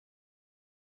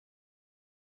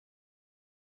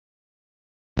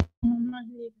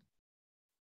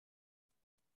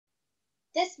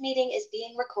This meeting is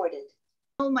being recorded.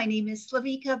 My name is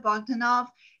Slavika Bogdanov.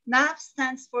 NAVS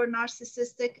stands for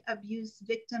Narcissistic Abuse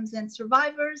Victims and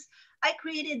Survivors. I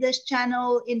created this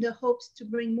channel in the hopes to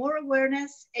bring more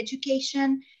awareness,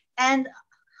 education, and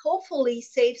hopefully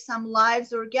save some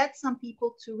lives or get some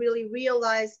people to really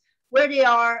realize where they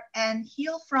are and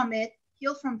heal from it,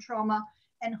 heal from trauma,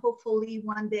 and hopefully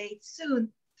one day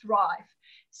soon thrive.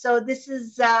 So this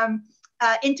is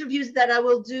interviews that I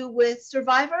will do with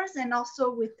survivors and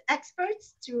also with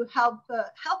experts to help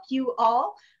you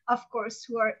all, of course,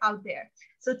 who are out there.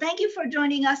 So thank you for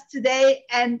joining us today.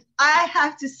 And I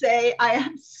have to say, I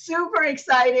am super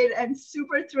excited and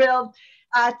super thrilled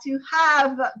to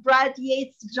have Brad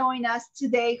Yates join us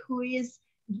today, who is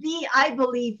I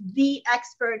believe, the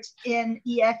expert in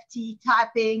EFT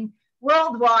tapping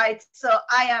worldwide. So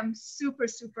I am super,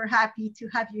 super happy to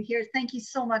have you here. Thank you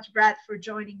so much, Brad, for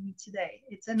joining me today.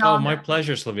 It's an honor. Oh, my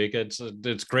pleasure, Slavika.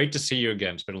 It's great to see you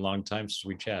again. It's been a long time since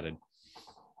we chatted.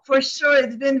 For sure.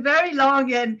 It's been very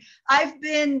long, and I've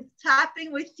been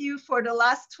tapping with you for the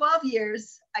last 12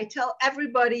 years. I tell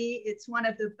everybody it's one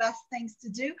of the best things to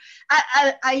do.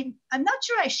 I'm not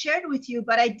sure I shared with you,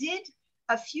 but I did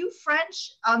a few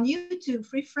French on YouTube,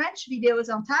 free French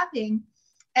videos on tapping.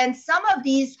 And some of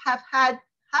these have had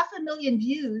 500,000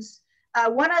 views.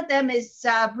 One of them is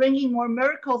bringing more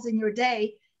miracles in your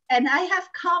day. And I have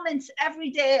comments every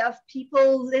day of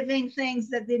people living things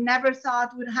that they never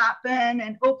thought would happen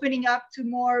and opening up to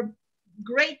more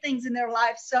great things in their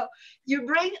life. So you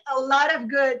bring a lot of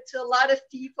good to a lot of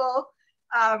people.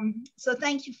 So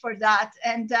thank you for that.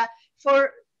 And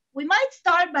we might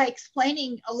start by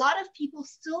explaining, a lot of people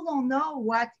still don't know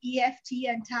what EFT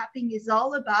and tapping is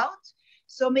all about.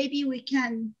 So maybe we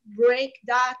can break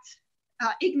that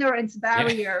ignorance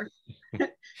barrier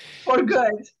for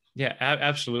good. Yeah,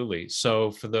 absolutely.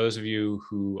 So for those of you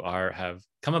who have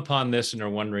come upon this and are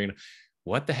wondering,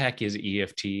 what the heck is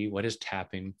EFT? What is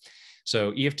tapping?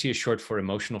 So EFT is short for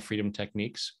emotional freedom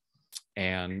techniques.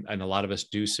 And a lot of us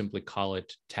do simply call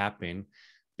it tapping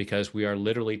because we are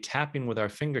literally tapping with our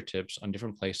fingertips on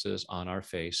different places on our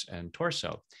face and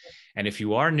torso. And if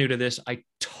you are new to this, I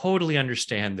totally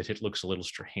understand that it looks a little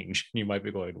strange. You might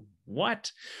be going,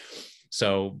 what?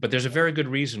 But there's a very good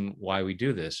reason why we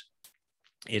do this.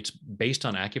 It's based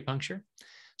on acupuncture.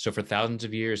 So for thousands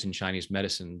of years in Chinese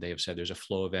medicine, they have said there's a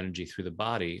flow of energy through the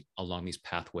body along these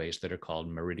pathways that are called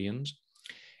meridians.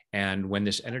 And when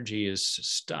this energy is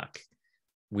stuck,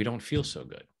 we don't feel so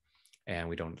good. And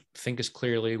we don't think as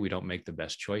clearly, we don't make the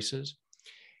best choices.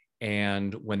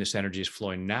 And when this energy is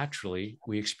flowing naturally,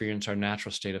 we experience our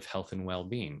natural state of health and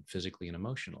well-being, physically and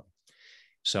emotionally.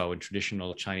 So in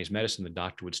traditional Chinese medicine, the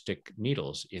doctor would stick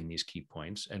needles in these key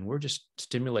points, and we're just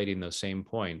stimulating those same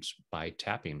points by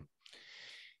tapping.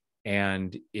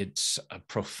 And it's a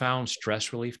profound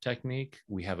stress relief technique.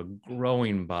 We have a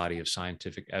growing body of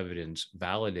scientific evidence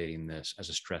validating this as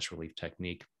a stress relief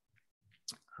technique.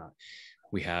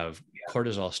 We have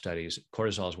cortisol studies.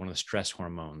 Cortisol is one of the stress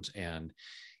hormones. And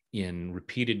in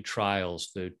repeated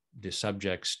trials, the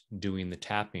subjects doing the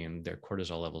tapping, their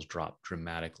cortisol levels drop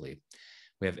dramatically.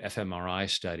 We have fMRI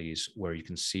studies where you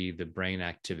can see the brain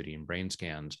activity in brain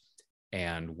scans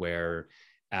and where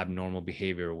abnormal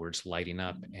behavior, where it's lighting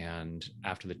up, and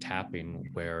after the tapping,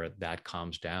 where that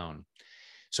calms down.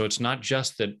 So it's not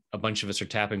just that a bunch of us are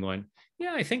tapping going,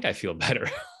 yeah, I think I feel better.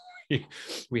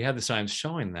 We have the science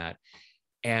showing that.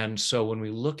 And so when we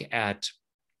look at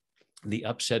the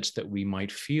upsets that we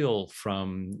might feel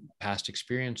from past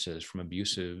experiences, from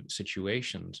abusive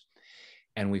situations,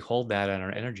 and we hold that in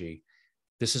our energy,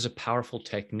 this is a powerful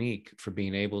technique for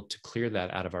being able to clear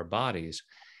that out of our bodies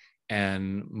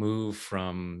and move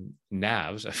from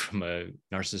NAVS, from a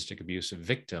narcissistic abusive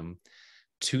victim,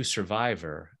 to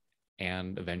survivor,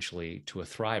 and eventually to a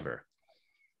thriver.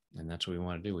 And that's what we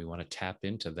want to do. We want to tap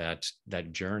into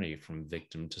that journey from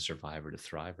victim to survivor to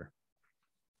thriver.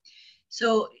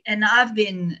 So, and I've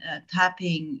been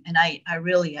tapping, and I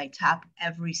tap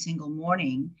every single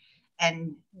morning.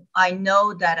 And I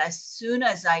know that as soon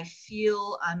as I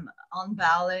feel I'm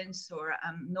unbalanced or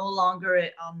I'm no longer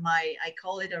on I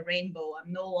call it a rainbow,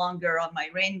 I'm no longer on my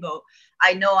rainbow,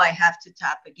 I know I have to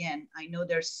tap again. I know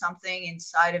there's something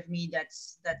inside of me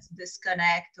that's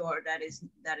disconnect or that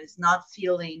is not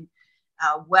feeling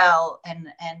well,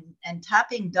 and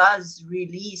tapping does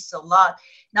release a lot.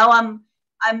 Now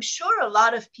I'm sure a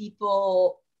lot of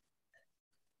people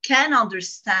can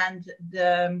understand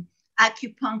the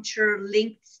acupuncture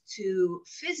linked to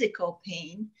physical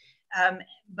pain,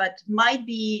 but might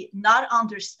be not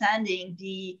understanding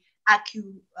the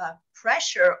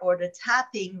acupressure or the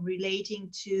tapping relating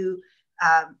to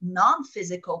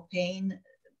non-physical pain,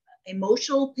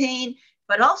 emotional pain,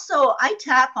 but also I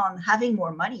tap on having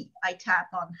more money. I tap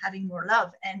on having more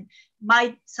love. And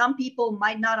some people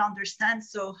might not understand.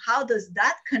 So how does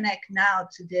that connect now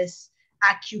to this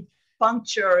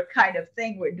acupuncture kind of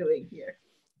thing we're doing here?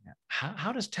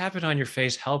 How does tapping on your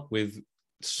face help with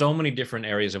so many different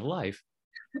areas of life?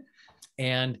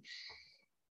 And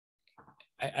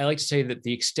I like to say that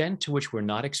the extent to which we're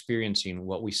not experiencing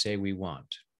what we say we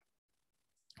want,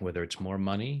 whether it's more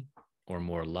money or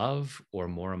more love or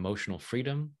more emotional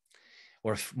freedom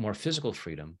or more physical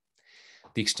freedom,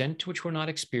 the extent to which we're not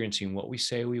experiencing what we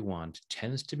say we want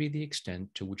tends to be the extent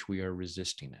to which we are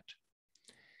resisting it.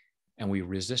 And we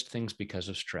resist things because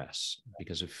of stress,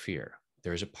 because of fear.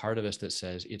 There's a part of us that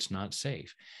says it's not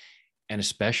safe. And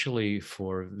especially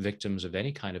for victims of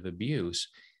any kind of abuse,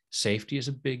 safety is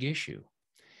a big issue.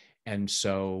 And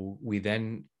so we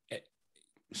then,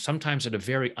 sometimes at a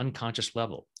very unconscious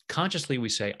level, consciously we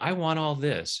say, I want all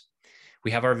this.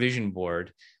 We have our vision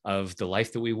board of the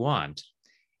life that we want.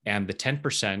 And the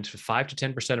 10%, 5 to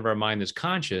 10% of our mind that's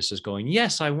conscious is going,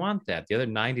 yes, I want that. The other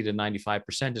 90 to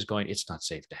 95% is going, it's not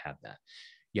safe to have that.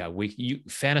 Yeah, you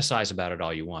fantasize about it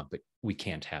all you want, but we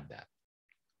can't have that.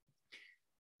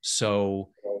 So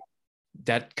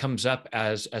that comes up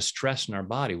as a stress in our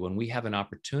body when we have an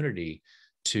opportunity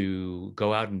to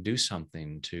go out and do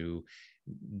something, to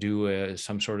do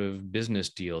some sort of business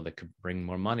deal that could bring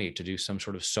more money, to do some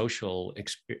sort of social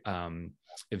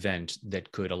event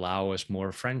that could allow us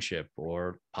more friendship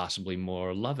or possibly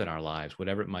more love in our lives,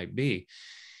 whatever it might be.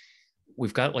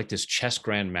 We've got like this chess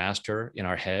grandmaster in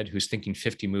our head who's thinking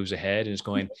 50 moves ahead and is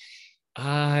going,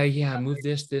 yeah, move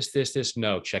this.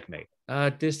 No, checkmate.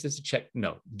 This, check.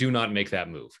 No, do not make that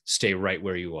move. Stay right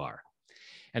where you are.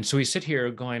 And so we sit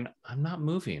here going, I'm not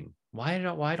moving. Why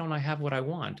don't I have what I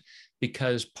want?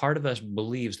 Because part of us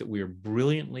believes that we are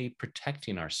brilliantly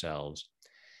protecting ourselves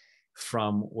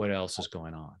from what else is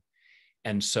going on.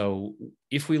 And so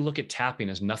if we look at tapping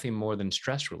as nothing more than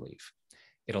stress relief,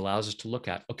 it allows us to look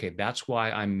at, okay, that's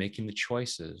why I'm making the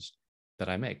choices that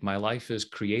I make. My life is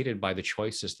created by the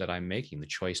choices that I'm making, the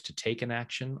choice to take an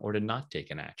action or to not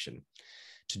take an action,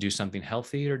 to do something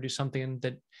healthy or do something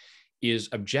that is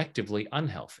objectively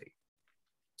unhealthy.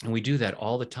 And we do that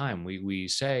all the time. We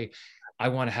say, I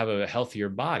want to have a healthier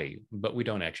body, but we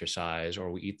don't exercise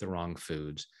or we eat the wrong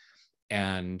foods.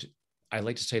 And I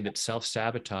like to say that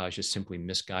self-sabotage is simply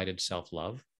misguided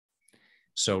self-love.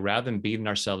 So rather than beating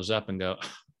ourselves up and go,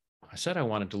 I said I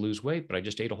wanted to lose weight, but I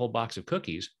just ate a whole box of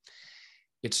cookies.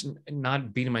 It's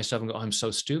not beating myself and go, oh, I'm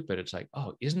so stupid. It's like,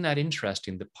 oh, isn't that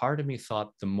interesting? The part of me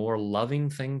thought the more loving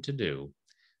thing to do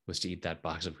was to eat that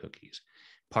box of cookies.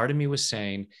 Part of me was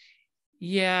saying,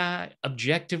 yeah,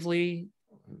 objectively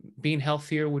being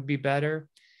healthier would be better.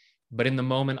 But in the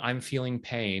moment I'm feeling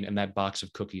pain and that box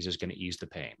of cookies is going to ease the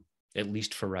pain, at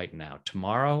least for right now.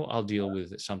 Tomorrow I'll deal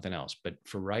with something else. But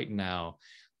for right now,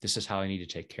 this is how I need to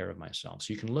take care of myself.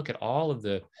 So you can look at all of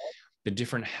the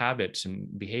different habits and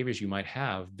behaviors you might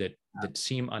have that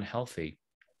seem unhealthy.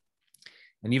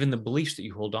 And even the beliefs that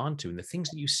you hold on to and the things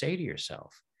that you say to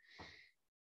yourself.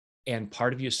 And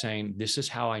part of you is saying, this is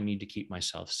how I need to keep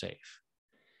myself safe.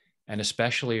 And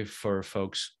especially for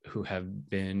folks who have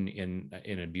been in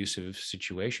an abusive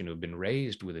situation, who have been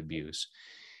raised with abuse,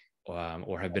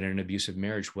 or have been in an abusive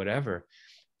marriage, whatever,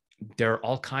 there are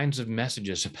all kinds of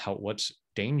messages about what's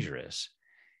dangerous.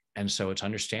 And so it's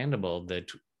understandable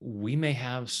that we may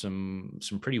have some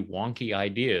pretty wonky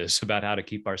ideas about how to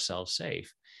keep ourselves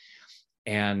safe.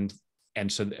 And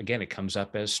so again, it comes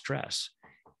up as stress.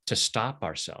 To stop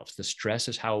ourselves. The stress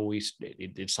is how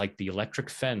it's like the electric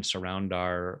fence around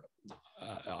our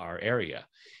area.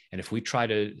 And if we try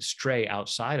to stray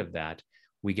outside of that,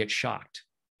 we get shocked.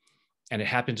 And it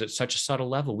happens at such a subtle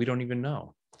level, we don't even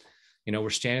know. You know,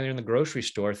 we're standing there in the grocery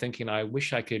store thinking, I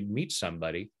wish I could meet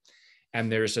somebody. And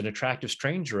there's an attractive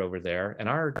stranger over there. And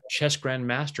our chess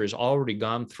grandmaster has already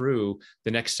gone through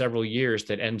the next several years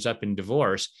that ends up in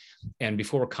divorce. And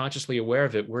before we're consciously aware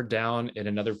of it, we're down in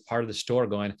another part of the store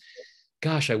going,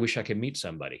 gosh, I wish I could meet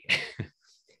somebody.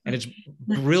 And it's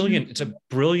brilliant. It's a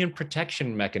brilliant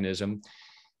protection mechanism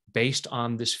based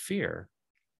on this fear.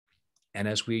 And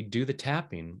as we do the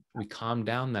tapping, we calm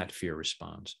down that fear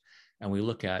response. And we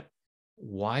look at,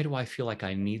 why do I feel like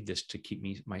I need this to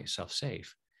keep myself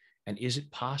safe? And is it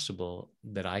possible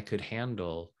that I could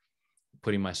handle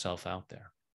putting myself out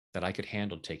there, that I could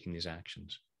handle taking these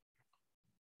actions?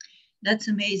 That's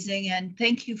amazing. And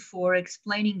thank you for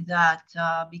explaining that,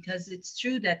 because it's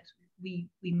true that we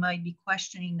might be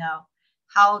questioning now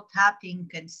how tapping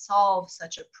can solve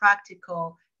such a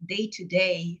practical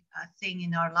day-to-day thing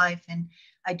in our life. And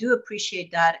I do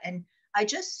appreciate that. And I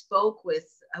just spoke with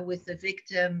the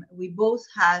victim. We both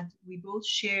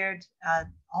shared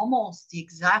almost the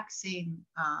exact same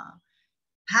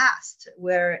past,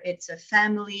 where it's a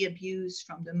family abuse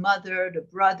from the mother, the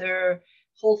brother,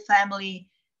 whole family.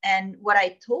 And what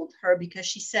I told her, because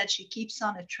she said she keeps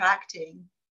on attracting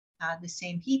the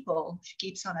same people, she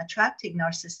keeps on attracting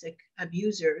narcissistic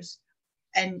abusers.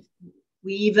 And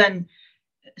we even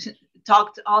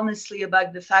talked honestly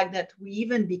about the fact that we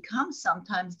even become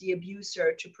sometimes the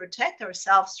abuser to protect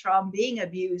ourselves from being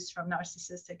abused from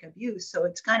narcissistic abuse. So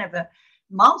it's kind of a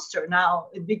monster now.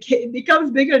 It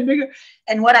becomes bigger and bigger.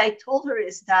 And what I told her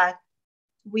is that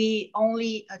we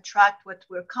only attract what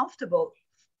we're comfortable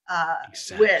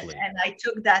with. And I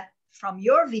took that from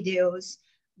your videos,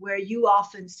 where you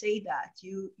often say that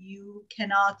you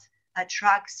cannot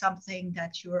attract something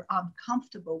that you're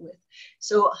uncomfortable with.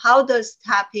 So how does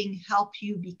tapping help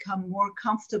you become more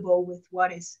comfortable with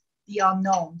what is the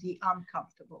unknown, the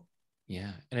uncomfortable?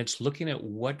 Yeah, and it's looking at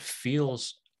what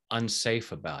feels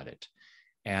unsafe about it.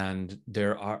 And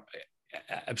there are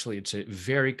absolutely, it's a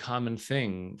very common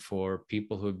thing for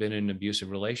people who have been in abusive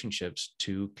relationships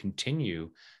to continue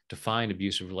to find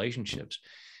abusive relationships.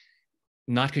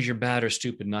 Not because you're bad or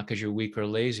stupid, not because you're weak or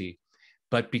lazy,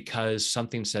 but because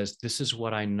something says, this is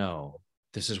what I know.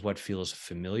 This is what feels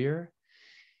familiar.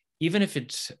 Even if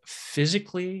it's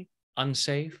physically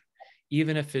unsafe,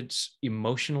 even if it's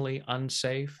emotionally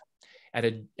unsafe,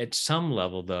 at some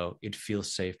level, though, it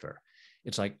feels safer.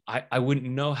 It's like, I wouldn't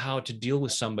know how to deal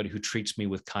with somebody who treats me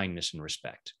with kindness and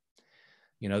respect.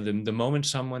 You know, the moment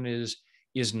someone is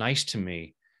nice to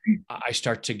me, I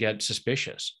start to get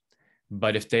suspicious.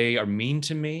 But if they are mean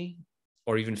to me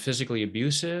or even physically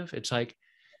abusive, it's like,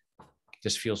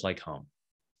 this feels like home.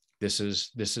 This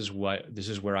is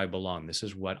where I belong. This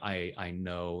is what I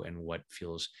know and what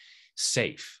feels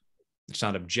safe. It's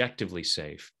not objectively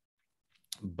safe,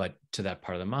 but to that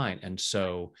part of the mind. And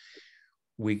so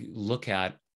we look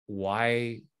at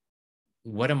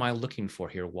what am I looking for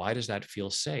here? Why does that feel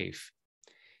safe?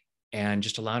 And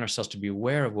just allowing ourselves to be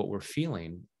aware of what we're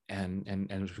feeling. And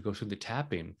as we go through the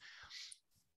tapping,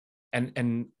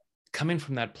 and coming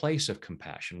from that place of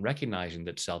compassion, recognizing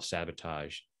that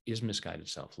self-sabotage is misguided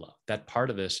self-love. That part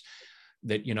of this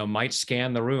that, you know, might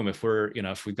scan the room if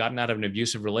we've gotten out of an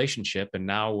abusive relationship and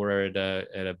now we're at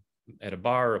a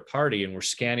bar or a party and we're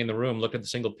scanning the room, look at the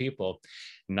single people.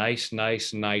 Nice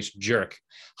jerk.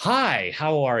 Hi,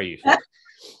 how are you?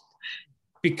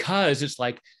 Because it's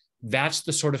like, that's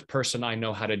the sort of person I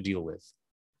know how to deal with.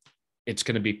 It's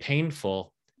going to be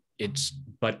painful,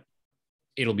 but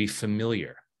it'll be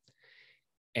familiar.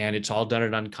 And it's all done at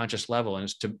an unconscious level. And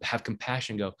it's to have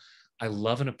compassion, go, I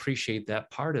love and appreciate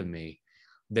that part of me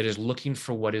that is looking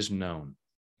for what is known.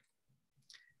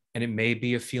 And it may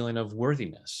be a feeling of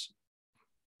worthiness.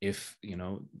 If, you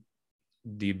know,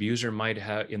 the abuser might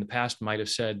have in the past might have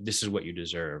said, this is what you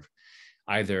deserve,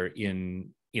 either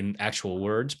in actual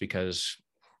words, because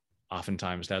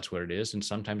oftentimes that's what it is. And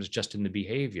sometimes it's just in the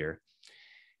behavior.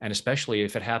 And especially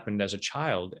if it happened as a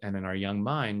child and in our young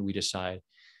mind, we decide,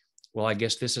 well, I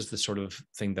guess this is the sort of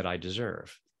thing that I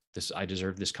deserve. I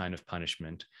deserve this kind of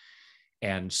punishment.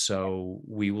 And so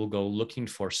we will go looking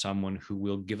for someone who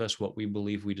will give us what we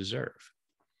believe we deserve.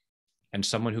 And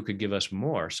someone who could give us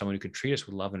more, someone who could treat us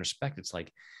with love and respect. It's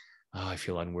like, oh, I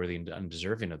feel unworthy and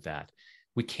undeserving of that.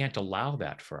 We can't allow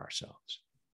that for ourselves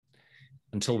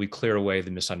until we clear away the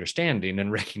misunderstanding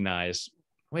and recognize,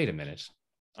 wait a minute,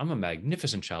 I'm a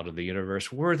magnificent child of the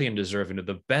universe, worthy and deserving of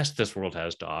the best this world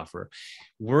has to offer,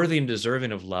 worthy and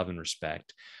deserving of love and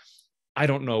respect. I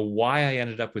don't know why I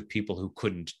ended up with people who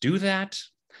couldn't do that.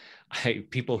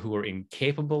 People who are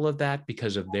incapable of that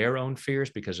because of their own fears,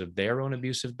 because of their own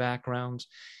abusive backgrounds,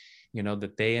 you know,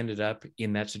 that they ended up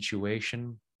in that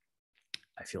situation.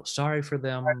 I feel sorry for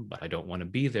them, but I don't want to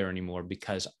be there anymore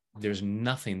because there's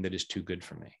nothing that is too good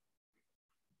for me.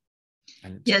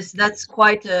 Yes, that's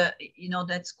quite a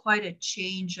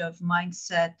change of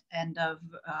mindset and of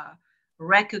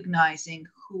recognizing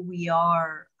who we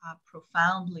are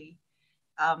profoundly,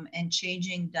 and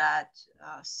changing that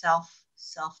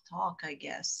self-talk, I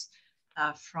guess,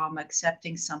 from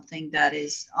accepting something that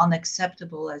is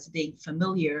unacceptable as being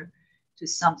familiar to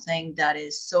something that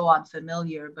is so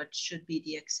unfamiliar but should be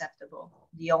the acceptable,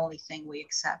 the only thing we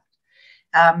accept.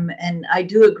 And I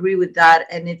do agree with that,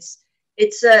 and it's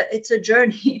a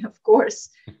journey, of course.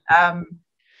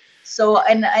 So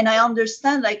and I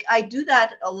understand, like, I do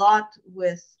that a lot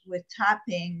with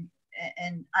tapping,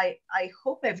 and I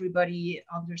hope everybody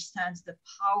understands the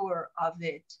power of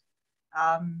it.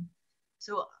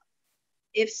 So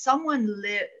if someone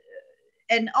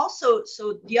and also,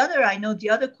 so I know the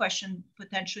other question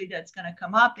potentially that's going to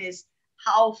come up is,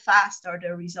 how fast are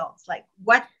the results? Like,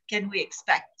 what can we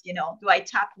expect? Do I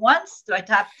tap once? Do I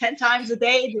tap 10 times a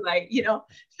day? Do I,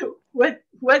 what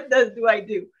do I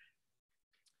do?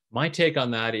 My take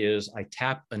on that is I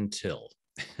tap until.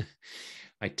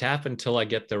 I tap until I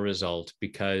get the result,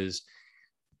 because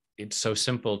it's so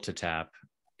simple to tap.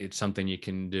 It's something you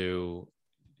can do.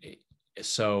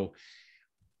 So,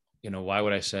 why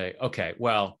would I say, okay,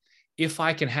 well, if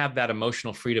I can have that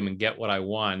emotional freedom and get what I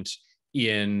want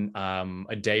in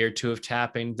a day or two of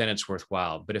tapping, then it's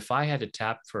worthwhile. But if I had to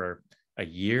tap for a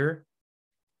year,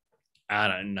 I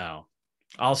don't know.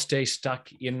 I'll stay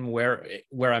stuck in where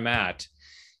I'm at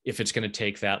if it's going to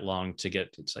take that long to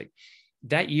get. It's like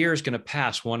that year is going to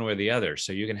pass one way or the other.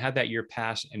 So you can have that year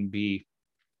pass and be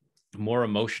more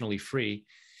emotionally free,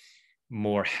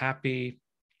 more happy,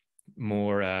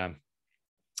 more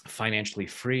financially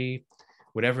free,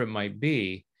 whatever it might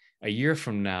be, a year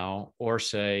from now, or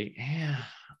say,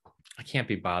 I can't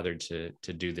be bothered to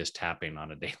do this tapping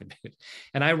on a daily basis.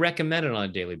 And I recommend it on a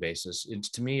daily basis.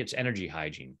 To me, it's energy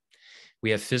hygiene. We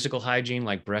have physical hygiene,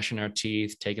 like brushing our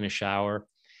teeth, taking a shower.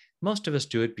 Most of us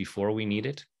do it before we need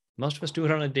it. Most of us do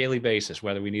it on a daily basis,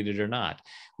 whether we need it or not.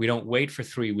 We don't wait for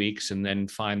 3 weeks and then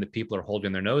find that people are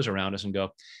holding their nose around us and go,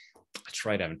 that's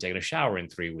right, I haven't taken a shower in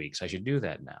 3 weeks. I should do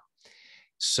that now.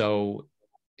 So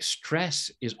stress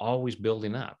is always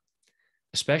building up,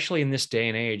 especially in this day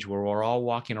and age where we're all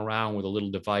walking around with a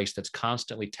little device that's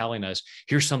constantly telling us,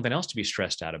 here's something else to be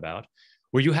stressed out about.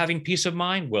 Were you having peace of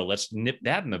mind? Well, let's nip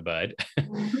that in the bud.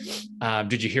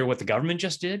 Did you hear what the government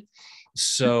just did?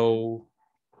 So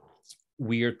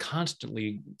we are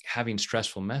constantly having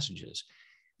stressful messages.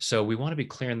 So we want to be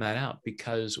clearing that out,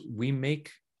 because when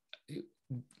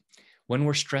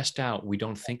we're stressed out, we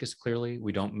don't think as clearly,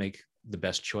 we don't make the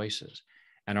best choices.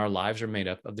 And our lives are made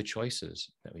up of the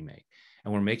choices that we make.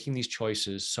 And we're making these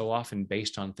choices so often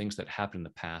based on things that happened in the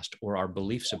past, or our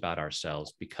beliefs about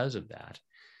ourselves because of that.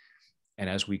 And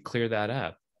as we clear that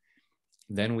up,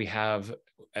 then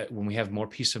when we have more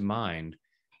peace of mind,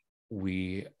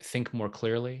 we think more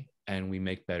clearly and we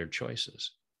make better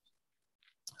choices.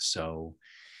 So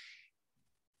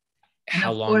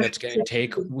how long that's going to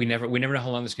take, we never know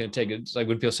how long that's going to take. It's like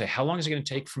when people say, how long is it going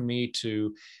to take for me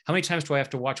how many times do I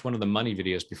have to watch one of the money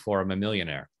videos before I'm a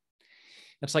millionaire?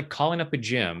 It's like calling up a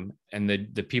gym and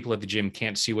the people at the gym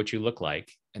can't see what you look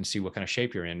like and see what kind of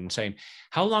shape you're in, and saying,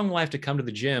 how long will I have to come to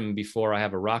the gym before I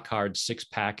have a rock hard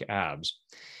 6-pack abs?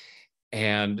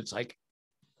 And it's like,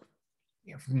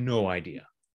 you have no idea.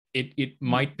 It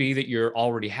might be that you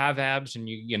already have abs and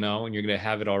and you're going to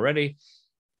have it already.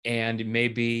 And it may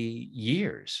be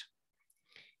years.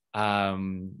 But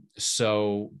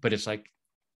it's like,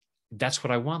 that's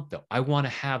what I want, though. I want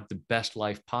to have the best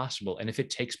life possible. And if it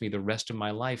takes me the rest of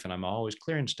my life and I'm always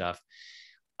clearing stuff,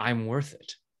 I'm worth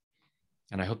it.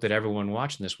 And I hope that everyone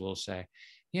watching this will say,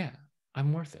 yeah,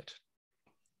 I'm worth it.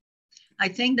 I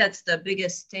think that's the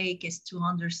biggest take, is to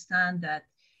understand that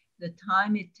the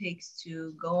time it takes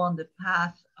to go on the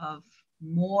path of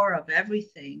more of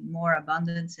everything, more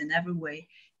abundance in every way,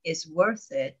 is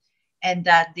worth it. And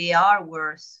that they are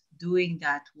worth doing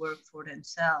that work for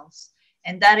themselves.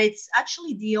 And that it's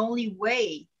actually the only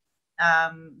way,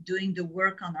 doing the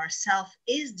work on ourselves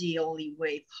is the only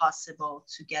way possible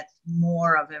to get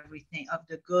more of everything, of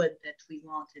the good that we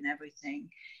want in everything.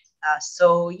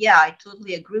 So yeah, I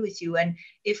totally agree with you. And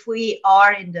if we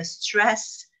are in the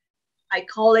stress, I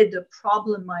call it the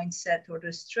problem mindset, or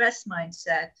the stress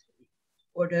mindset,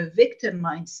 or the victim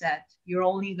mindset, you're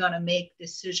only going to make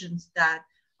decisions that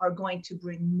are going to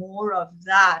bring more of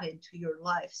that into your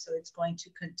life. So it's going to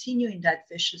continue in that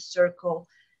vicious circle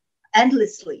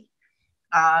endlessly,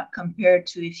 compared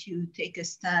to if you take a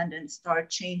stand and start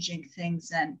changing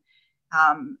things and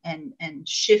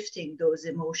shifting those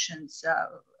emotions,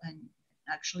 and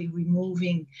actually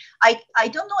removing. I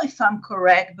don't know if I'm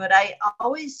correct, but I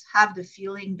always have the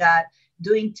feeling that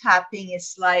doing tapping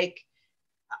is like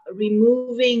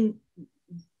removing,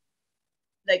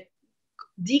 like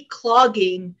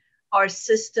declogging our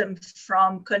system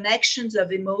from connections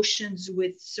of emotions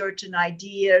with certain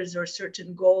ideas or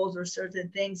certain goals or certain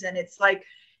things. And it's like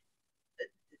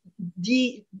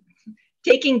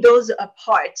taking those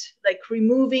apart, like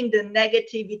removing the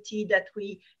negativity that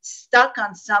we stuck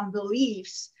on some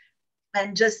beliefs,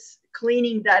 and just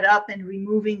cleaning that up and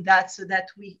removing that, so that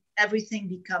everything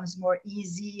becomes more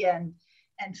easy and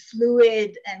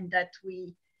fluid, and that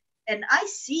I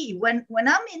see when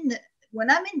I'm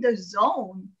in the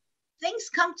zone, things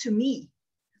come to me.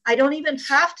 I don't even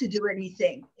have to do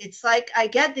anything. It's like I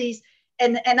get these,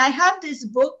 And I have this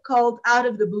book called Out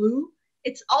of the Blue.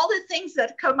 It's all the things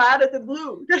that come out of the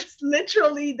blue. That's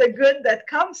literally the good that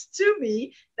comes to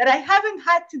me that I haven't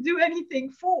had to do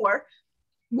anything for.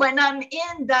 When I'm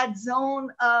in that zone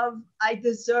of I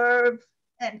deserve,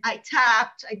 and I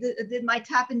tapped, I did my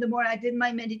tap in the morning, I did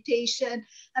my meditation,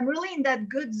 I'm really in that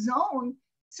good zone,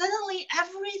 suddenly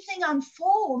everything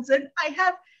unfolds and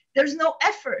there's no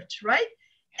effort, right?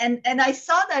 And I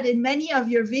saw that in many of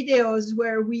your videos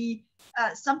where we,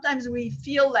 sometimes we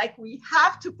feel like we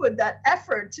have to put that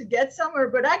effort to get somewhere,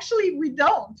 but actually we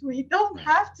don't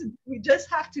have to. We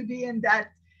just have to be in that,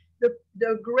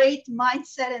 the great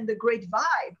mindset and the great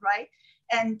vibe, right?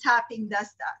 And tapping does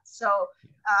that. So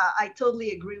I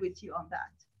totally agree with you on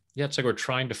that. Yeah, it's like we're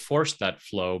trying to force that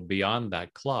flow beyond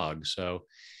that clog. So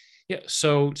yeah,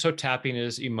 so tapping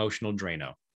is emotional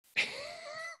Drano.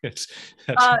 That's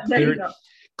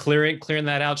clearing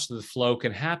that out so the flow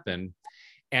can happen.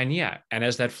 And yeah, and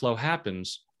as that flow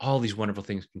happens, all these wonderful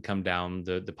things can come down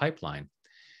the pipeline.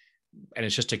 And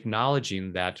it's just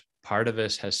acknowledging that part of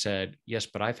us has said, yes,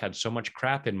 but I've had so much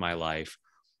crap in my life.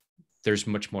 There's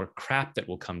much more crap that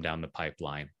will come down the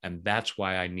pipeline. And that's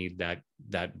why I need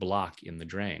that block in the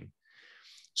drain.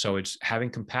 So it's having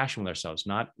compassion with ourselves.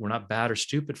 We're not bad or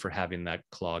stupid for having that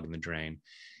clog in the drain.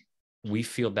 We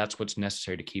feel that's what's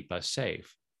necessary to keep us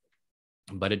safe.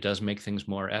 But it does make things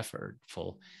more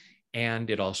effortful. And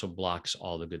it also blocks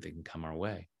all the good that can come our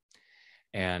way.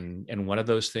 And one of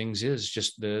those things is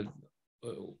just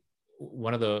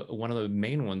one of the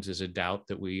main ones is a doubt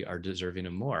that we are deserving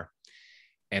of more.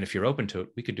 And if you're open to it,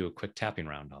 we could do a quick tapping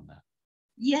round on that.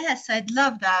 Yes, I'd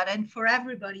love that. And for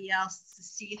everybody else to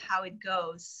see how it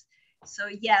goes. So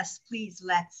yes, please,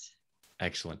 let's.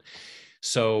 Excellent.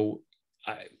 So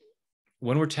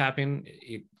when we're tapping,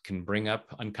 it can bring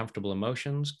up uncomfortable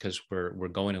emotions because we're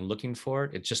going and looking for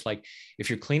it. It's just like if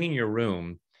you're cleaning your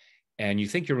room and you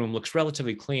think your room looks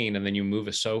relatively clean, and then you move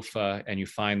a sofa and you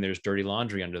find there's dirty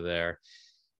laundry under there,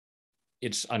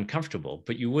 it's uncomfortable.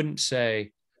 But you wouldn't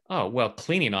say, oh, well,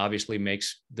 cleaning obviously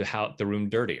makes the room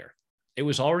dirtier. It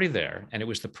was already there, and it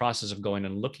was the process of going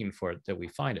and looking for it that we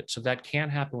find it. So that can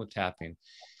happen with tapping.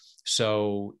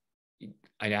 So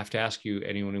I have to ask you,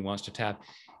 anyone who wants to tap,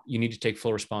 you need to take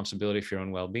full responsibility for your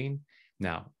own well-being.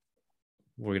 Now,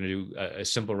 we're going to do a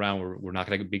simple round where we're not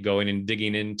going to be going and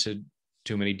digging into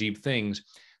too many deep things,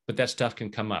 but that stuff can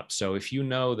come up. So if you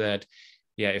know that,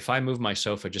 yeah, if I move my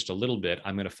sofa just a little bit,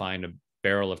 I'm going to find a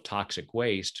barrel of toxic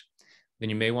waste, then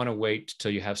you may want to wait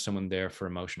till you have someone there for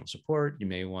emotional support. You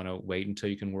may want to wait until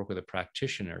you can work with a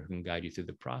practitioner who can guide you through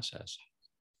the process.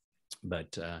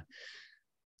 But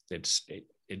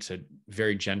it's a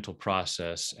very gentle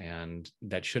process, and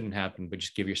that shouldn't happen, but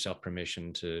just give yourself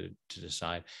permission to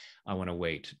decide, I want to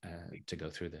wait to go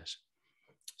through this.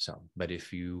 So, but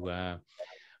if you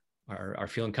are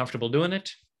feeling comfortable doing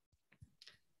it,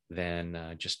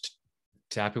 then just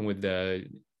tapping with the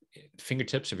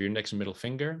fingertips of your index and middle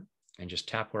finger, and just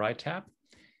tap where I tap,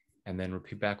 and then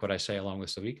repeat back what I say along with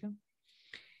Slavika.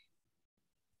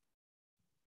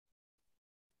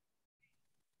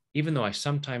 Even though I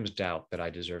sometimes doubt that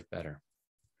I deserve better.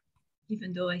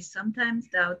 Even though I sometimes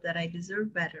doubt that I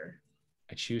deserve better.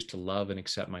 I choose to love and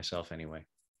accept myself anyway.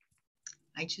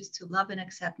 I choose to love and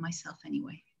accept myself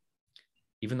anyway.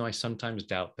 Even though I sometimes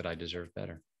doubt that I deserve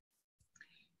better.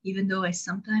 Even though I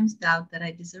sometimes doubt that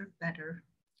I deserve better.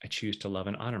 I choose to love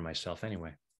and honor myself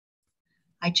anyway.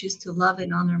 I choose to love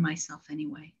and honor myself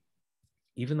anyway.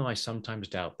 Even though I sometimes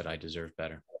doubt that I deserve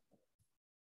better.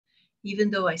 Even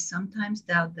though I sometimes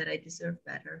doubt that I deserve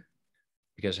better.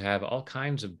 Because I have all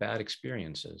kinds of bad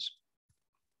experiences.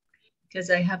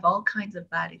 Because I have all kinds of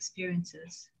bad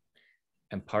experiences.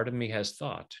 And part of me has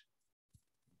thought.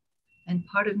 And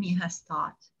part of me has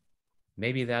thought.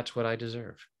 Maybe that's what I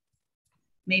deserve.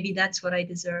 Maybe that's what I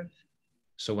deserve.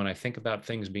 So when I think about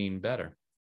things being better.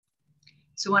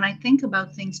 So when I think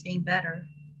about things being better.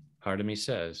 Part of me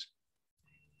says.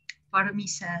 Part of me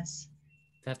says.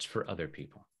 That's for other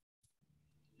people.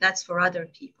 That's for other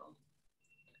people.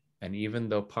 And even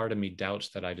though part of me doubts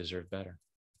that I deserve better.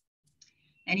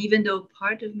 And even though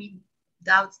part of me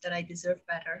doubts that I deserve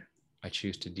better. I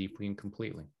choose to deeply and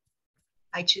completely.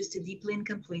 I choose to deeply and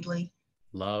completely.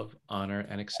 Love, honor,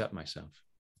 and accept myself.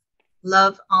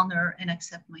 Love, honor, and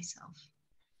accept myself.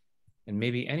 And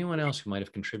maybe anyone else who might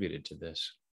have contributed to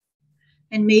this.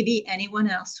 And maybe anyone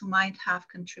else who might have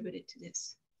contributed to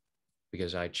this.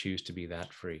 Because I choose to be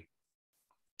that free.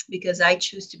 Because I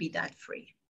choose to be that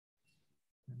free.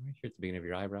 Right here at the beginning of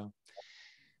your eyebrow.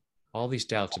 All these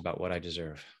doubts about what I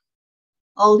deserve.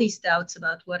 All these doubts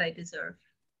about what I deserve.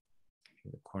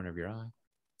 The corner of your eye.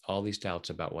 All these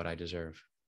doubts about what I deserve.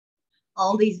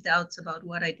 all these doubts about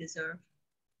what I deserve,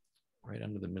 right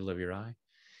under the middle of your eye.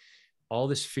 All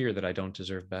this fear that I don't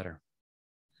deserve better,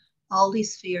 all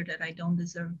this fear that I don't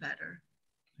deserve better,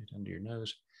 right under your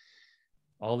nose.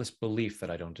 All this belief that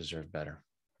I don't deserve better,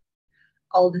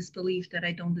 all this belief that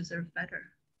I don't deserve better,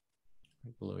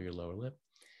 right below your lower lip.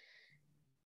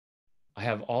 I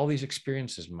have all these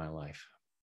experiences in my life.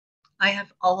 I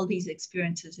have all these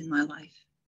experiences in my life.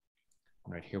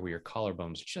 Right here where your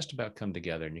collarbones just about come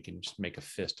together, and you can just make a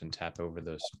fist and tap over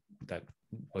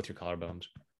both your collarbones.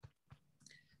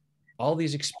 All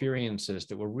these experiences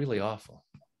that were really awful.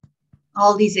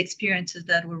 All these experiences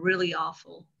that were really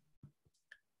awful.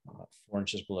 About 4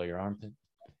 inches below your armpit.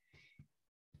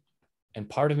 And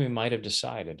part of me might have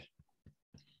decided.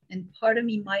 And part of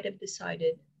me might have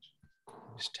decided.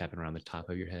 Just tapping around the top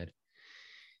of your head.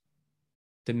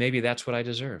 That maybe that's what I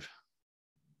deserve.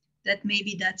 That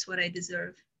maybe that's what I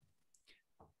deserve.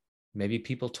 Maybe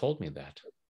people told me that.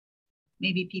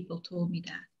 Maybe people told me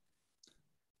that.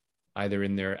 Either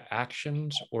in their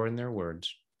actions or in their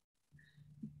words.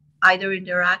 Either in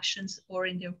their actions or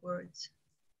in their words.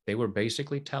 They were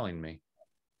basically telling me.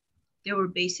 They were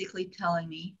basically telling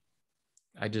me.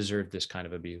 I deserve this kind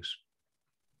of abuse.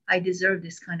 I deserve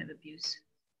this kind of abuse.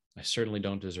 I certainly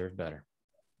don't deserve better.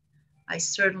 I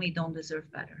certainly don't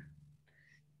deserve better.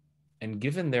 And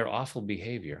given their awful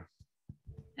behavior.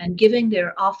 And given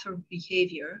their awful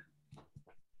behavior.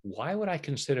 Why would I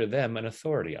consider them an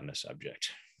authority on the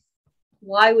subject?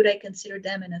 Why would I consider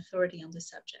them an authority on the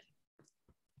subject?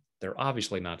 They're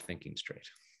obviously not thinking straight.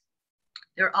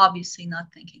 They're obviously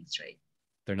not thinking straight.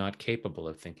 They're not capable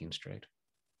of thinking straight.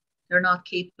 They're not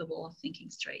capable of thinking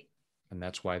straight. And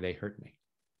that's why they hurt me.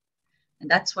 And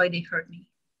that's why they hurt me.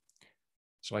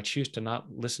 So I choose to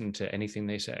not listen to anything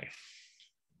they say.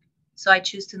 So I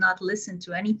choose to not listen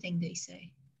to anything they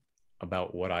say.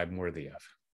 About what I'm worthy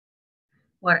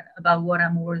of. About what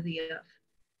I'm worthy of.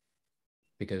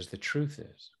 Because the truth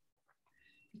is.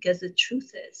 Because the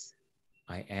truth is.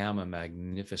 I am a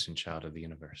magnificent child of the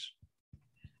universe.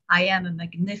 I am a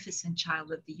magnificent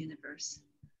child of the universe.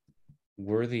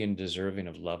 Worthy and deserving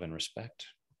of love and respect.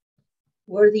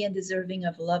 Worthy and deserving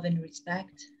of love and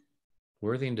respect.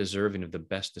 Worthy and deserving of the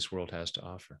best this world has to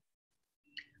offer.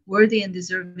 Worthy and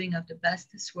deserving of the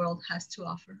best this world has to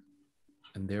offer.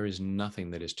 And there is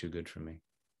nothing that is too good for me.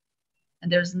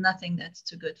 And there's nothing that's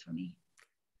too good for me.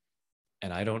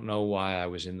 And I don't know why I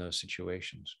was in those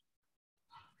situations.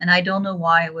 And I don't know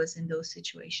why I was in those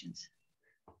situations.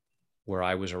 Where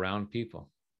I was around people.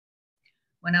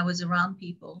 When I was around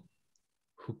people.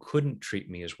 Who couldn't treat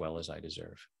me as well as I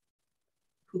deserve.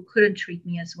 Who couldn't treat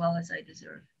me as well as I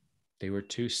deserve. They were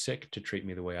too sick to treat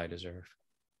me the way I deserve.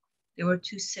 They were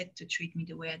too sick to treat me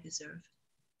the way I deserve.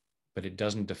 But it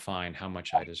doesn't define how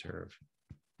much I deserve.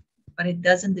 But it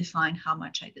doesn't define how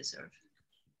much I deserve.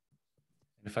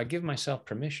 And if I give myself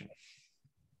permission.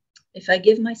 If I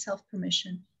give myself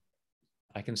permission.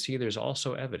 I can see there's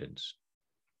also evidence.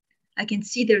 I can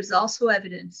see there's also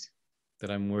evidence.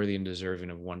 That I'm worthy and deserving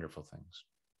of wonderful things.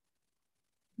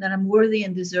 That I'm worthy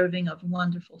and deserving of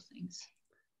wonderful things.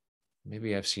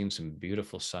 Maybe I've seen some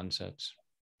beautiful sunsets.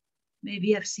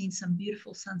 Maybe I've seen some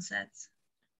beautiful sunsets.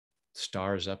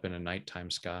 Stars up in a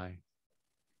nighttime sky.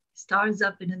 Stars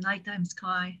up in a nighttime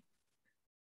sky.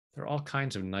 There are all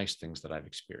kinds of nice things that I've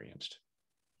experienced.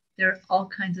 There are all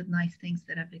kinds of nice things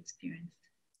that I've experienced.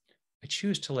 I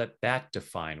choose to let that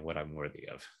define what I'm worthy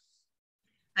of.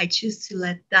 I choose to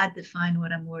let that define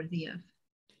what I'm worthy of.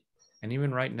 And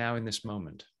even right now in this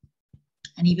moment.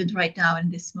 And even right now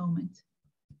in this moment.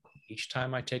 Each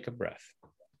time I take a breath.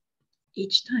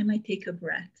 Each time I take a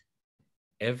breath.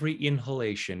 Every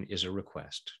inhalation is a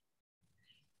request.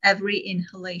 Every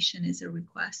inhalation is a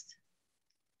request.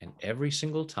 And every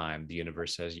single time the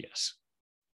universe says yes.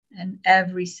 And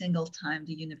every single time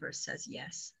the universe says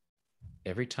yes.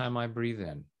 Every time I breathe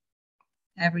in.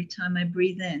 Every time I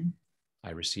breathe in.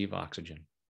 I receive oxygen.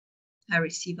 I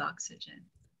receive oxygen.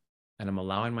 And I'm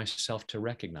allowing myself to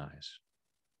recognize.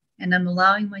 And I'm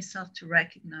allowing myself to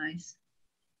recognize.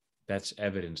 That's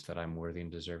evidence that I'm worthy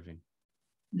and deserving.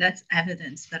 That's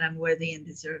evidence that I'm worthy and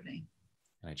deserving.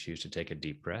 And I choose to take a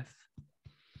deep breath.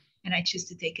 And I choose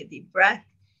to take a deep breath.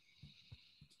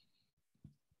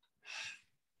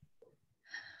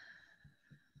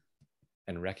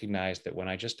 And recognize that when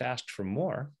I just asked for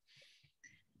more.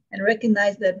 And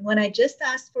recognize that when I just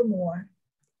asked for more.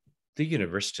 The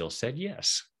universe still said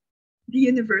yes. The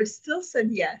universe still said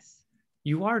yes.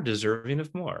 You are deserving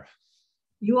of more.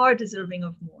 You are deserving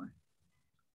of more.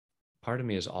 Part of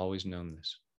me has always known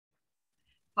this.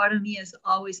 Part of me has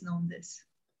always known this.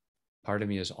 Part of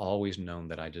me has always known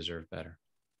that I deserve better.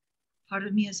 Part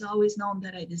of me has always known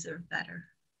that I deserve better.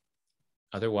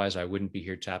 Otherwise, I wouldn't be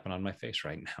here tapping on my face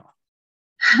right now.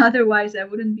 Otherwise, I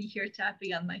wouldn't be here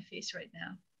tapping on my face right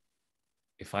now.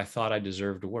 If I thought I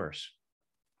deserved worse.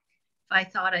 If I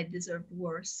thought I deserved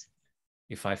worse.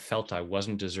 If I felt I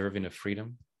wasn't deserving of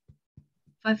freedom.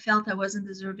 If I felt I wasn't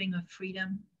deserving of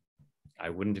freedom. I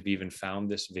wouldn't have even found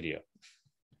this video.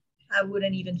 I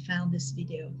wouldn't even found this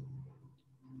video.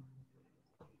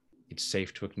 It's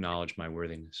safe to acknowledge my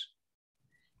worthiness.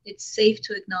 It's safe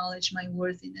to acknowledge my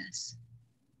worthiness.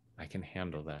 I can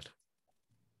handle that.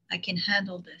 I can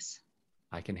handle this.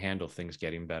 I can handle things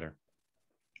getting better.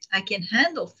 I can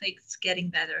handle things getting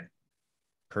better.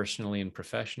 Personally and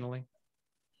professionally.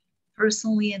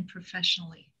 Personally and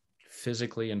professionally.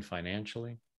 Physically and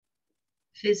financially.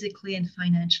 Physically and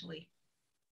financially.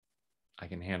 I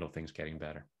can handle things getting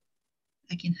better.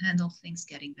 I can handle things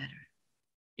getting better.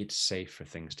 It's safe for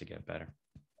things to get better.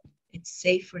 It's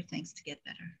safe for things to get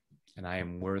better. And I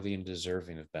am worthy and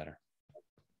deserving of better.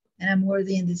 And I'm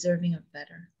worthy and deserving of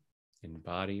better. In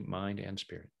body, mind, and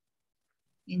spirit.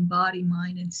 In body,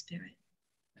 mind, and spirit.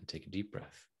 And take a deep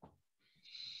breath.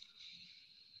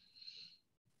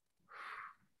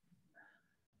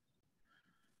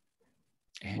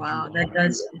 And wow, that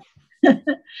does.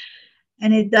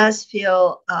 And it does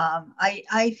feel,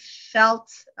 I felt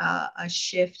a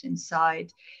shift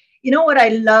inside. You know what I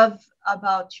love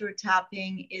about your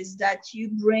tapping is that you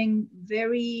bring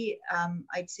very,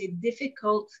 I'd say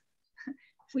difficult,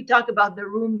 if we talk about the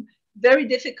room, very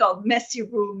difficult, messy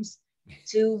rooms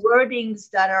to wordings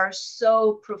that are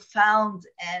so profound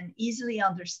and easily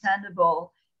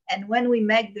understandable. And when we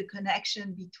make the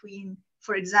connection between,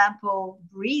 for example,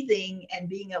 breathing and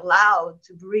being allowed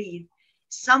to breathe,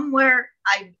 somewhere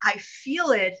I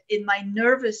feel it in my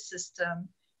nervous system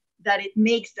that it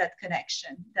makes that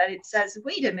connection, that it says,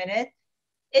 wait a minute,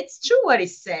 it's true what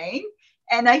he's saying.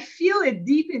 And I feel it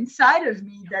deep inside of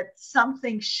me that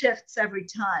something shifts every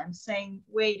time, saying,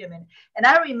 wait a minute. And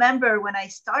I remember when I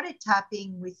started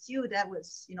tapping with you, that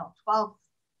was, 12,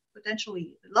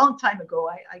 potentially a long time ago.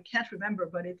 I can't remember,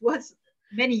 but it was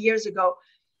many years ago.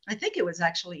 I think it was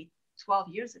actually 12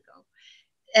 years ago.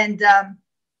 And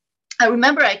I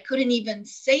remember I couldn't even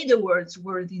say the words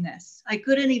worthiness. I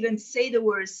couldn't even say the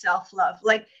words self-love.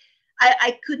 Like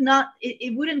I could not,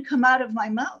 it wouldn't come out of my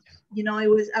mouth.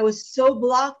 I was so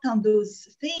blocked on those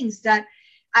things that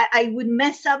I would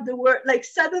mess up the word. Like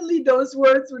suddenly those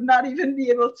words would not even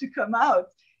be able to come out.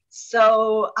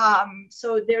 So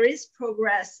there is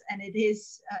progress, and it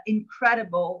is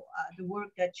incredible, the work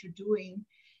that you're doing.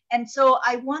 And so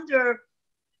I wonder,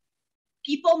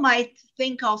 people might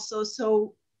think also,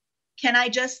 so can I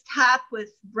just tap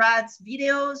with Brad's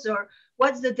videos, or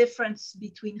what's the difference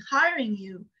between hiring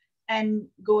you and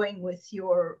going with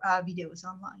your videos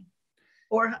online?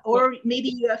 Or maybe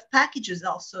you have packages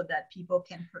also that people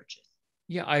can purchase.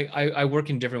 Yeah, I work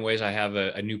in different ways. I have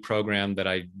a new program that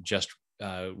I just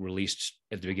released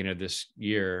at the beginning of this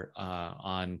year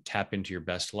on Tap Into Your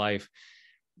Best Life,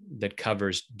 that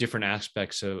covers different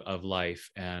aspects of life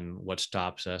and what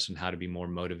stops us and how to be more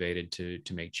motivated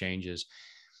to make changes.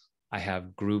 I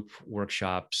have group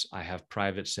workshops, I have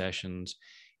private sessions,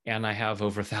 and I have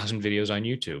over 1,000 videos on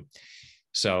YouTube.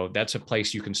 So that's a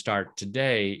place you can start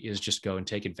today, is just go and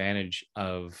take advantage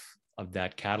of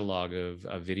that catalog of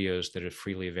videos that are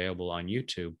freely available on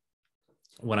YouTube.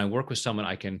 When I work with someone,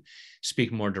 I can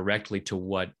speak more directly to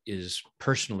what is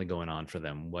personally going on for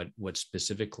them, what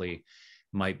specifically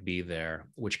might be there,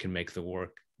 which can make the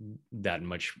work that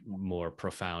much more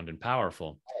profound and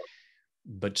powerful.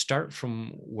 But start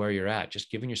from where you're at, just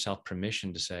giving yourself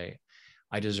permission to say,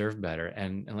 I deserve better.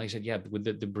 And like I said, yeah, with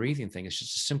the breathing thing, it's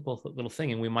just a simple little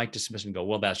thing. And we might dismiss and go,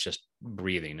 well, that's just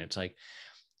breathing. It's like,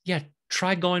 yeah,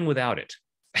 try going without it.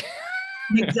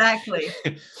 Exactly.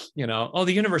 Oh,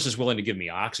 the universe is willing to give me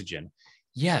oxygen.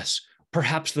 Yes,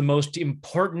 perhaps the most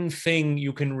important thing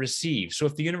you can receive. So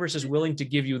if the universe is willing to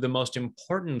give you the most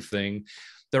important thing,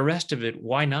 the rest of it,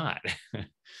 why not?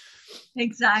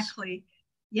 Exactly.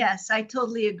 Yes, I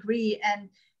totally agree. And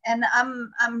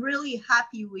I'm really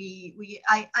happy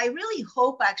I really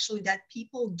hope actually that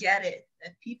people get it,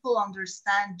 that people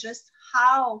understand just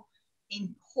how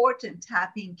important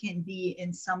tapping can be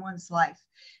in someone's life.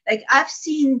 Like I've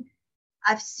seen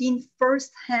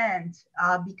firsthand,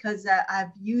 because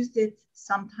I've used it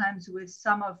sometimes with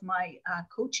some of my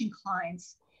coaching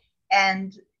clients,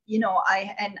 and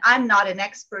I'm not an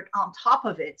expert on top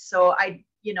of it, so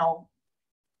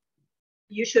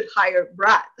you should hire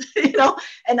Brad,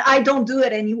 and I don't do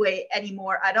it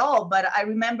anymore at all. But I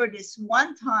remember this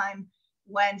one time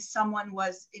when someone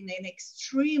was in an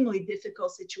extremely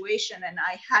difficult situation, and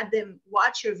I had them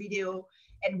watch your video,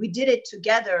 and we did it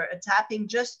together, a tapping,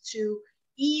 just to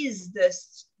ease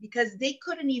this, because they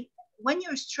couldn't even, when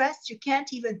you're stressed, you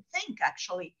can't even think,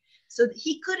 actually. So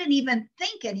he couldn't even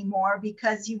think anymore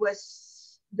because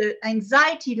the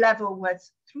anxiety level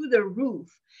was through the roof.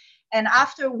 And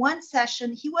after one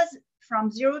session, he was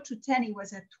from 0 to 10, he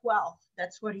was at 12.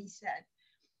 That's what he said.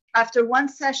 After one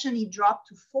session, he dropped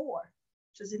to 4,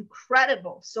 which was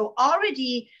incredible. So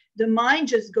already the mind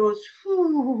just goes,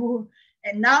 whoo,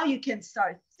 and now you can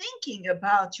start thinking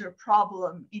about your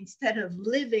problem instead of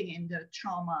living in the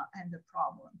trauma and the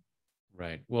problem.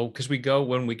 Right. Well, because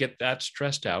when we get that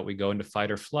stressed out, we go into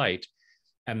fight or flight,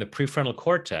 and the prefrontal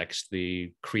cortex,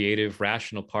 the creative,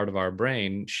 rational part of our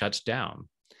brain, shuts down.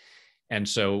 And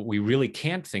so we really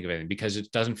can't think of anything because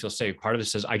it doesn't feel safe. Part of it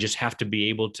says, I just have to be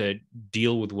able to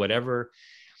deal with whatever,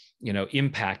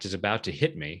 impact is about to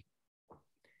hit me.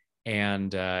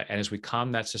 And as we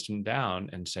calm that system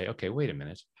down and say, okay, wait a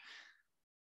minute,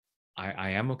 I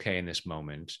am okay in this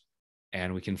moment.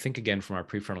 And we can think again from our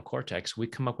prefrontal cortex, we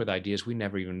come up with ideas we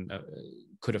never even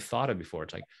could have thought of before.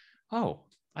 It's like, oh,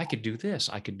 I could do this,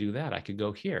 I could do that, I could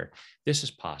go here. This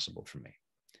is possible for me.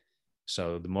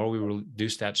 So the more we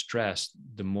reduce that stress,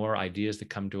 the more ideas that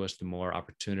come to us, the more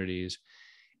opportunities,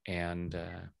 and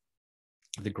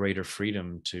the greater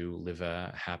freedom to live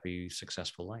a happy,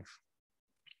 successful life.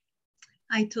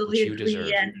 I totally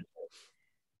agree. And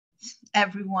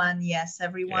everyone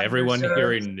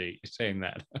hearing me saying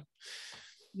that.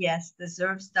 Yes,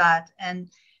 deserves that. And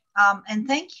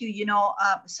thank you.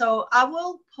 So I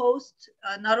will post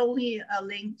not only a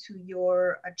link to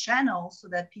your channel so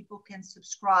that people can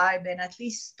subscribe and at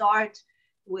least start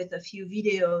with a few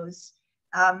videos.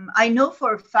 I know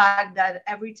for a fact that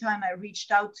every time I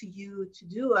reached out to you to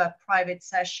do a private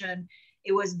session,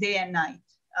 it was day and night.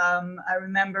 I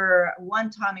remember one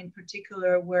time in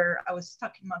particular where I was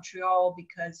stuck in Montreal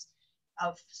because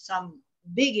of some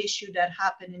big issue that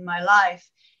happened in my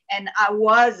life. And I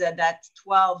was at that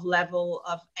 12 level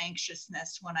of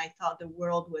anxiousness when I thought the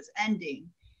world was ending.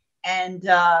 And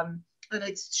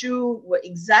it's true,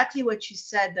 exactly what you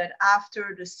said, that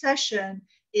after the session,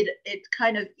 it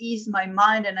kind of eased my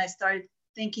mind and I started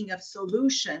thinking of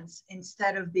solutions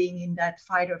instead of being in that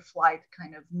fight or flight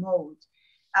kind of mode.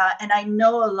 And I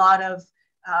know a lot of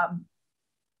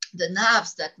the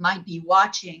NAVS that might be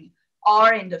watching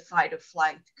are in the fight or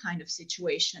flight kind of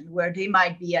situation where they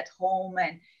might be at home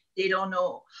and they don't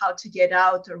know how to get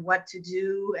out or what to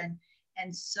do.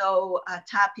 And so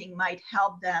tapping might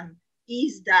help them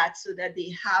ease that so that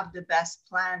they have the best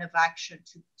plan of action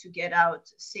to get out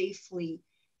safely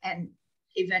and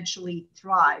eventually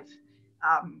thrive.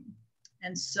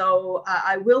 And so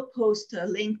I will post a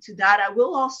link to that. I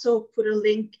will also put a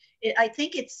link. I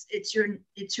think it's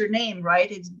your name, right?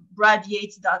 It's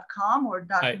bradyates.com or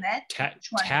 .net?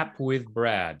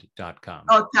 Tapwithbrad.com.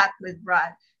 Oh, Tap with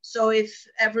Brad. So if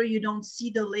ever you don't see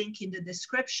the link in the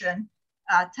description,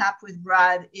 Tap with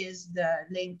Brad is the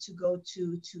link to go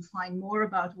to find more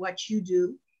about what you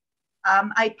do.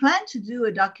 I plan to do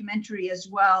a documentary as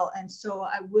well. And so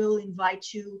I will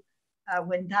invite you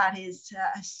when that is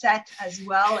set as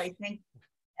well. I think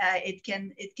it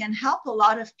can help a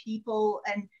lot of people.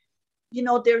 And,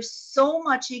 there's so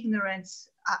much ignorance.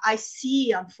 I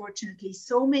see, unfortunately,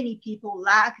 so many people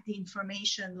lack the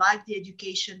information, lack the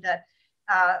education that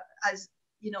as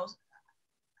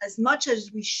much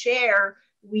as we share,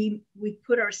 we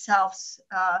put ourselves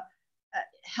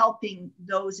helping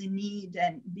those in need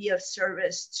and be of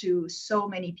service to so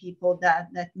many people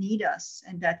that need us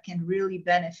and that can really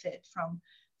benefit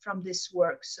from this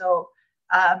work. So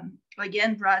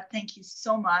again, Brad, thank you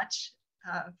so much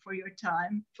for your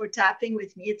time, for tapping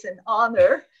with me. It's an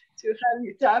honor to have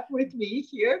you tap with me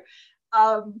here.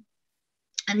 And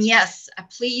yes,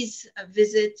 please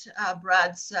visit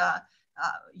Brad's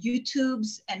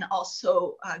YouTubes and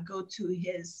also go to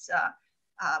his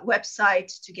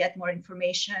website to get more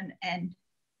information and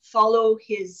follow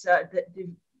his the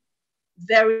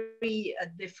very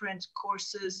different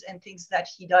courses and things that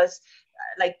he does.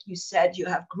 Like you said, you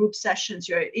have group sessions,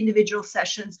 your individual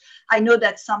sessions. I know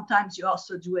that sometimes you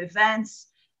also do events.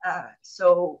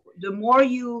 So the more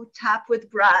you tap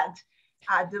with Brad,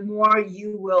 the more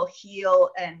you will heal.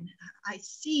 And I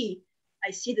see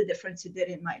the difference it did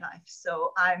in my life.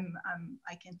 So I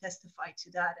can testify to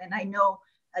that. And I know,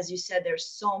 as you said, there's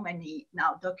so many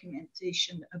now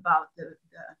documentation about the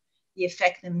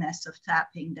effectiveness of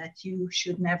tapping that you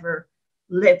should never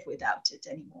live without it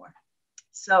anymore.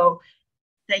 So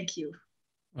thank you.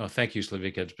 Well, thank you,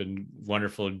 Slavika. It's been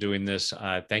wonderful doing this.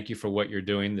 Thank you for what you're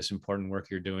doing, this important work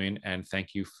you're doing, and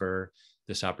thank you for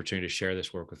this opportunity to share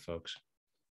this work with folks.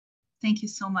 Thank you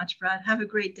so much, Brad. Have a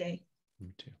great day.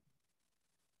 You too.